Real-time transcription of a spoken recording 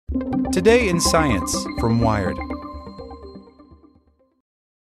Today in Science from Wired.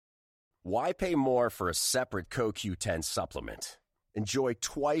 Why pay more for a separate CoQ10 supplement? Enjoy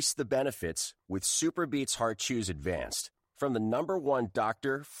twice the benefits with SuperBeets Heart Chews Advanced from the #1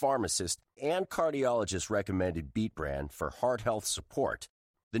 doctor, pharmacist, and cardiologist recommended beet brand for heart health support.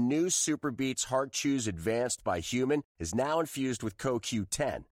 The new SuperBeets Heart Chews Advanced by Human is now infused with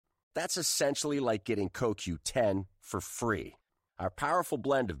CoQ10. That's essentially like getting CoQ10 for free. Our powerful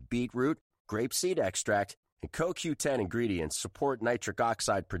blend of beetroot, grapeseed extract, and CoQ10 ingredients support nitric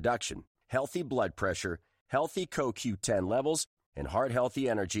oxide production, healthy blood pressure, healthy CoQ10 levels, and heart-healthy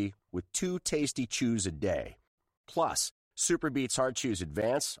energy with 2 tasty chews a day. Plus, SuperBeets Heart Chews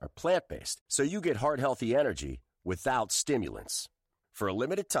Advance are plant-based, so you get heart-healthy energy without stimulants. For a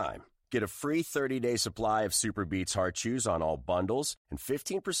limited time, get a free 30-day supply of SuperBeets Heart Chews on all bundles and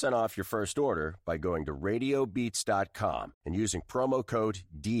 15% off your first order by going to radiobeats.com and using promo code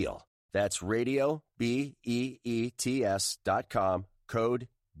DEAL. That's radio, BEETS.com, code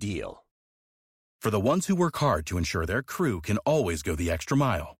DEAL. For the ones who work hard to ensure their crew can always go the extra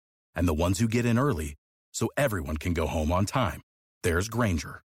mile, and the ones who get in early so everyone can go home on time, there's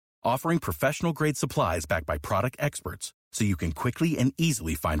Grainger, offering professional-grade supplies backed by product experts so you can quickly and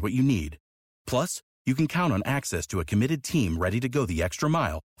easily find what you need. Plus, you can count on access to a committed team ready to go the extra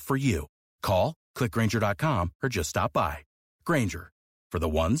mile for you. Call, click Grainger.com, or just stop by. Grainger, for the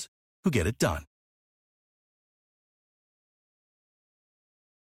ones who get it done.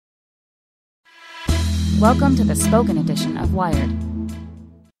 Welcome to the spoken edition of Wired.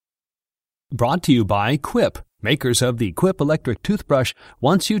 Brought to you by Quip. Makers of the Quip electric toothbrush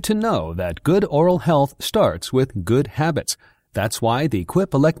wants you to know that good oral health starts with good habits. That's why the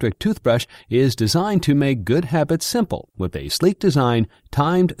Quip electric toothbrush is designed to make good habits simple with a sleek design,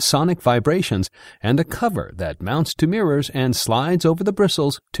 timed sonic vibrations, and a cover that mounts to mirrors and slides over the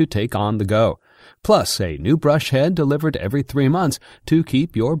bristles to take on the go. Plus, a new brush head delivered every 3 months to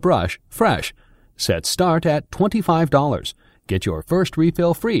keep your brush fresh. Sets start at $25. Get your first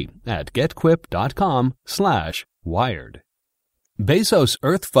refill free at getquip.com/wired. Bezos'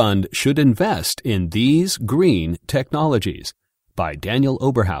 Earth Fund should invest in these green technologies by Daniel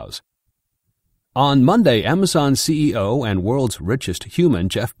Oberhaus. On Monday, Amazon CEO and world's richest human,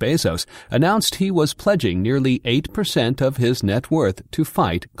 Jeff Bezos, announced he was pledging nearly 8% of his net worth to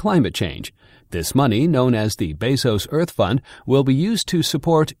fight climate change. This money, known as the Bezos Earth Fund, will be used to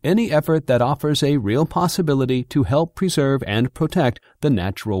support any effort that offers a real possibility to help preserve and protect the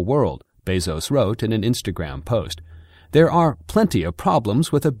natural world, Bezos wrote in an Instagram post. There are plenty of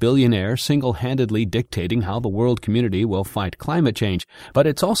problems with a billionaire single-handedly dictating how the world community will fight climate change, but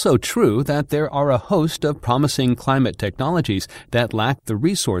it's also true that there are a host of promising climate technologies that lack the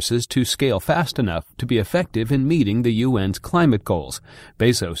resources to scale fast enough to be effective in meeting the UN's climate goals.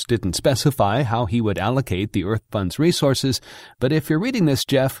 Bezos didn't specify how he would allocate the Earth Fund's resources, but if you're reading this,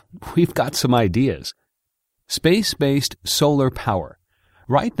 Jeff, we've got some ideas. Space-based solar power.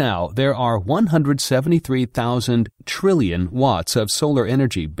 Right now, there are 173,000 trillion watts of solar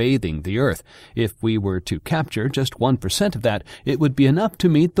energy bathing the Earth. If we were to capture just 1% of that, it would be enough to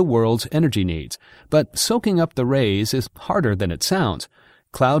meet the world's energy needs. But soaking up the rays is harder than it sounds.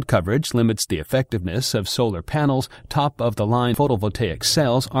 Cloud coverage limits the effectiveness of solar panels. Top-of-the-line photovoltaic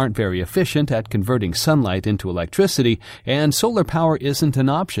cells aren't very efficient at converting sunlight into electricity, and solar power isn't an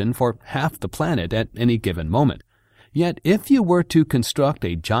option for half the planet at any given moment. Yet, if you were to construct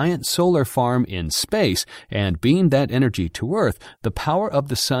a giant solar farm in space and beam that energy to Earth, the power of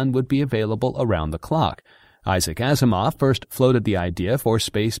the sun would be available around the clock. Isaac Asimov first floated the idea for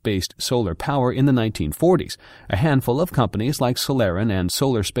space-based solar power in the 1940s. A handful of companies like Solarin and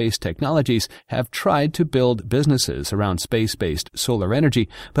Solar Space Technologies have tried to build businesses around space-based solar energy,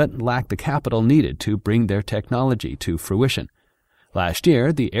 but lack the capital needed to bring their technology to fruition. Last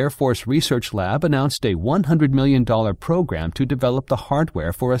year, the Air Force Research Lab announced a $100 million program to develop the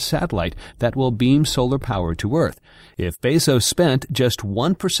hardware for a satellite that will beam solar power to Earth. If Bezos spent just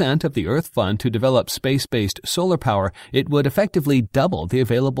 1% of the Earth Fund to develop space-based solar power, it would effectively double the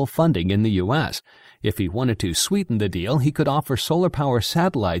available funding in the U.S. If he wanted to sweeten the deal, he could offer solar power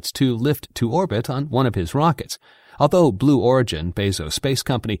satellites to lift to orbit on one of his rockets. Although Blue Origin, Bezos' space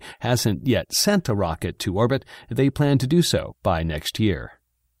company, hasn't yet sent a rocket to orbit, they plan to do so by next year.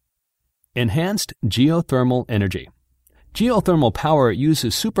 Enhanced geothermal energy. Geothermal power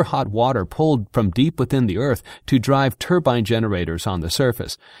uses superhot water pulled from deep within the Earth to drive turbine generators on the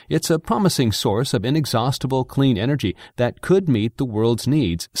surface. It's a promising source of inexhaustible clean energy that could meet the world's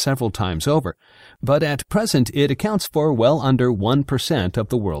needs several times over. But at present, it accounts for well under 1% of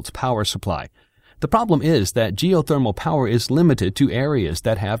the world's power supply. The problem is that geothermal power is limited to areas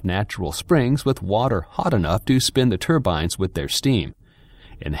that have natural springs with water hot enough to spin the turbines with their steam.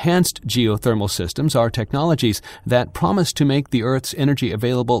 Enhanced geothermal systems are technologies that promise to make the Earth's energy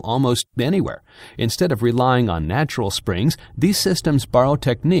available almost anywhere. Instead of relying on natural springs, these systems borrow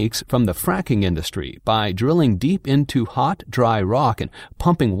techniques from the fracking industry by drilling deep into hot, dry rock and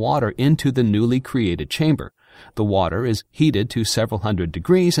pumping water into the newly created chamber. The water is heated to several hundred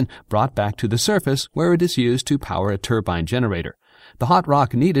degrees and brought back to the surface where it is used to power a turbine generator. The hot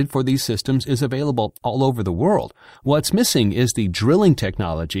rock needed for these systems is available all over the world. What's missing is the drilling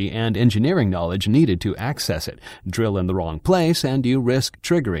technology and engineering knowledge needed to access it. Drill in the wrong place and you risk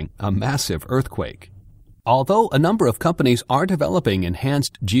triggering a massive earthquake. Although a number of companies are developing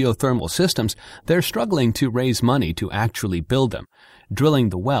enhanced geothermal systems, they're struggling to raise money to actually build them. Drilling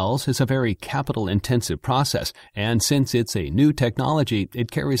the wells is a very capital-intensive process, and since it's a new technology,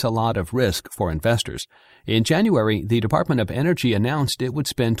 it carries a lot of risk for investors. In January, the Department of Energy announced it would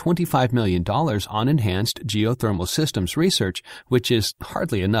spend $25 million on enhanced geothermal systems research, which is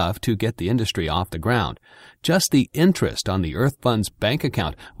hardly enough to get the industry off the ground. Just the interest on the Earth Fund's bank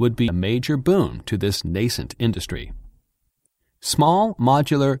account would be a major boon to this nascent industry. Small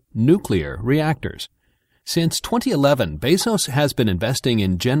modular nuclear reactors. Since 2011, Bezos has been investing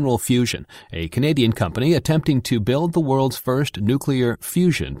in General Fusion, a Canadian company attempting to build the world's first nuclear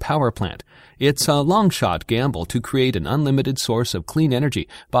fusion power plant. It's a long-shot gamble to create an unlimited source of clean energy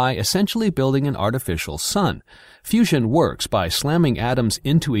by essentially building an artificial sun. Fusion works by slamming atoms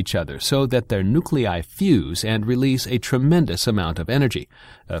into each other so that their nuclei fuse and release a tremendous amount of energy.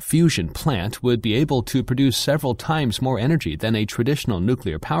 A fusion plant would be able to produce several times more energy than a traditional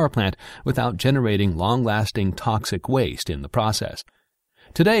nuclear power plant without generating long-lasting toxic waste in the process.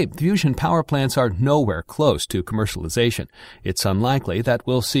 Today, fusion power plants are nowhere close to commercialization. It's unlikely that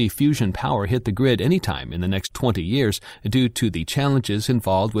we'll see fusion power hit the grid anytime in the next 20 years due to the challenges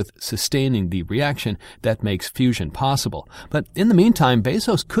involved with sustaining the reaction that makes fusion possible. But in the meantime,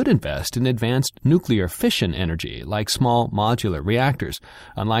 Bezos could invest in advanced nuclear fission energy like small modular reactors.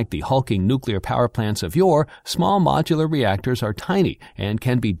 Unlike the hulking nuclear power plants of yore, small modular reactors are tiny and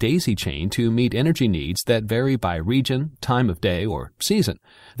can be daisy-chained to meet energy needs that vary by region, time of day, or season.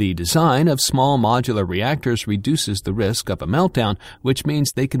 The design of small modular reactors reduces the risk of a meltdown, which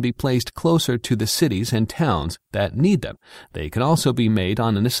means they can be placed closer to the cities and towns that need them. They can also be made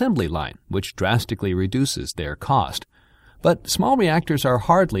on an assembly line, which drastically reduces their cost. But small reactors are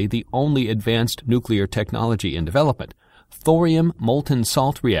hardly the only advanced nuclear technology in development. Thorium molten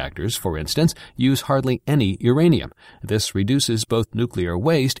salt reactors, for instance, use hardly any uranium. This reduces both nuclear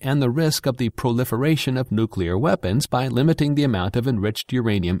waste and the risk of the proliferation of nuclear weapons by limiting the amount of enriched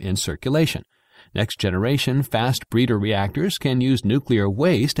uranium in circulation. Next-generation fast breeder reactors can use nuclear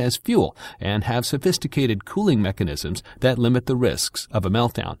waste as fuel and have sophisticated cooling mechanisms that limit the risks of a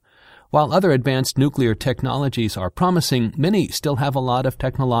meltdown. While other advanced nuclear technologies are promising, many still have a lot of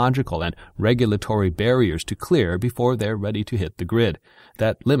technological and regulatory barriers to clear before they're ready to hit the grid.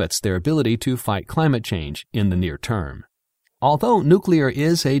 That limits their ability to fight climate change in the near term. Although nuclear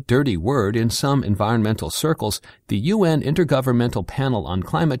is a dirty word in some environmental circles, the UN Intergovernmental Panel on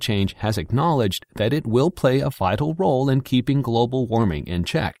Climate Change has acknowledged that it will play a vital role in keeping global warming in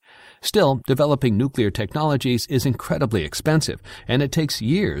check. Still, developing nuclear technologies is incredibly expensive, and it takes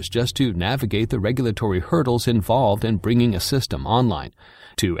years just to navigate the regulatory hurdles involved in bringing a system online.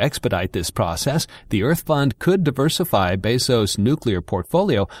 To expedite this process, the Earth Fund could diversify Bezos' nuclear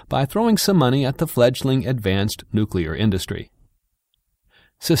portfolio by throwing some money at the fledgling advanced nuclear industry.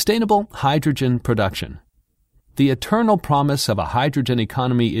 Sustainable hydrogen production. The eternal promise of a hydrogen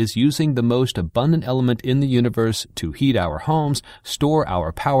economy is using the most abundant element in the universe to heat our homes, store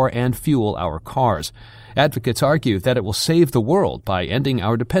our power, and fuel our cars. Advocates argue that it will save the world by ending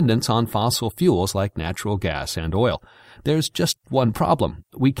our dependence on fossil fuels like natural gas and oil. There's just one problem.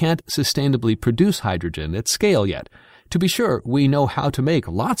 We can't sustainably produce hydrogen at scale yet. To be sure, we know how to make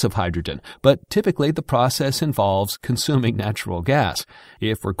lots of hydrogen, but typically the process involves consuming natural gas.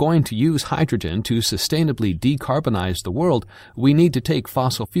 If we're going to use hydrogen to sustainably decarbonize the world, we need to take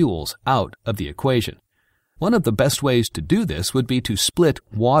fossil fuels out of the equation. One of the best ways to do this would be to split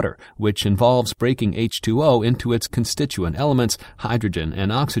water, which involves breaking H2O into its constituent elements, hydrogen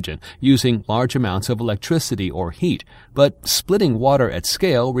and oxygen, using large amounts of electricity or heat. But splitting water at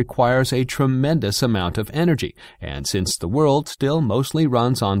scale requires a tremendous amount of energy, and since the world still mostly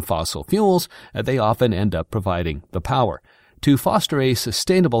runs on fossil fuels, they often end up providing the power. To foster a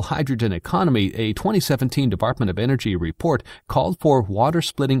sustainable hydrogen economy, a 2017 Department of Energy report called for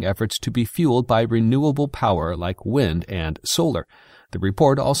water-splitting efforts to be fueled by renewable power like wind and solar. The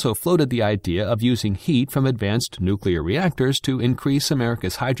report also floated the idea of using heat from advanced nuclear reactors to increase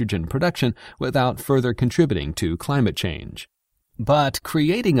America's hydrogen production without further contributing to climate change. But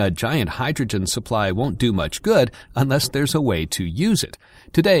creating a giant hydrogen supply won't do much good unless there's a way to use it.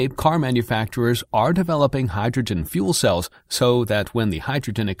 Today, car manufacturers are developing hydrogen fuel cells so that when the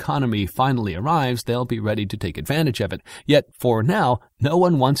hydrogen economy finally arrives, they'll be ready to take advantage of it. Yet, for now, no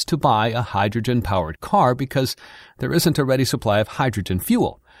one wants to buy a hydrogen-powered car because there isn't a ready supply of hydrogen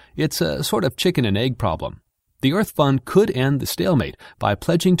fuel. It's a sort of chicken and egg problem. The Earth Fund could end the stalemate by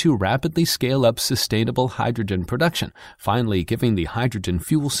pledging to rapidly scale up sustainable hydrogen production, finally giving the hydrogen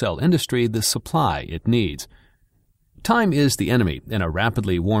fuel cell industry the supply it needs. Time is the enemy in a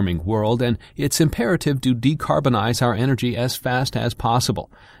rapidly warming world, and it's imperative to decarbonize our energy as fast as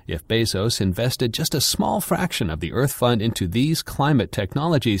possible. If Bezos invested just a small fraction of the Earth Fund into these climate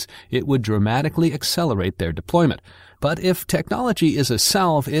technologies, it would dramatically accelerate their deployment. But if technology is a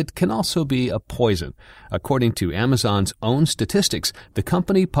salve, it can also be a poison. According to Amazon's own statistics, the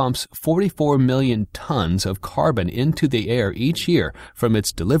company pumps 44 million tons of carbon into the air each year from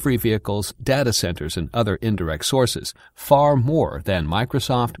its delivery vehicles, data centers, and other indirect sources, far more than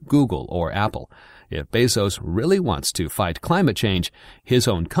Microsoft, Google, or Apple. If Bezos really wants to fight climate change, his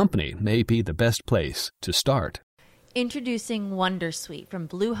own company may be the best place to start. Introducing Wondersuite from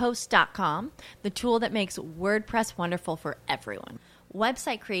Bluehost.com, the tool that makes WordPress wonderful for everyone.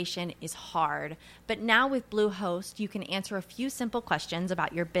 Website creation is hard, but now with Bluehost, you can answer a few simple questions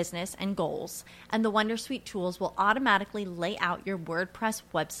about your business and goals, and the Wondersuite tools will automatically lay out your WordPress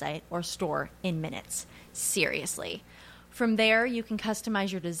website or store in minutes. Seriously. From there, you can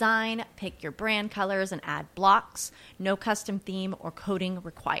customize your design, pick your brand colors, and add blocks. No custom theme or coding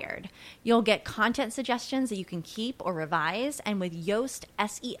required. You'll get content suggestions that you can keep or revise, and with Yoast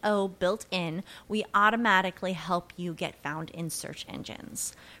SEO built in, we automatically help you get found in search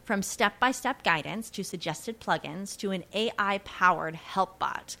engines. From step-by-step guidance to suggested plugins to an AI-powered help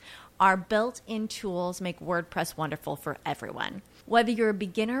bot, our built-in tools make WordPress wonderful for everyone. Whether you're a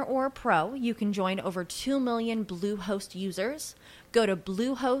beginner or a pro, you can join over 2 million Bluehost users. Go to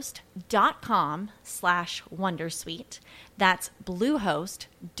bluehost.com/wondersuite. That's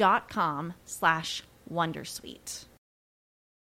bluehost.com/wondersuite.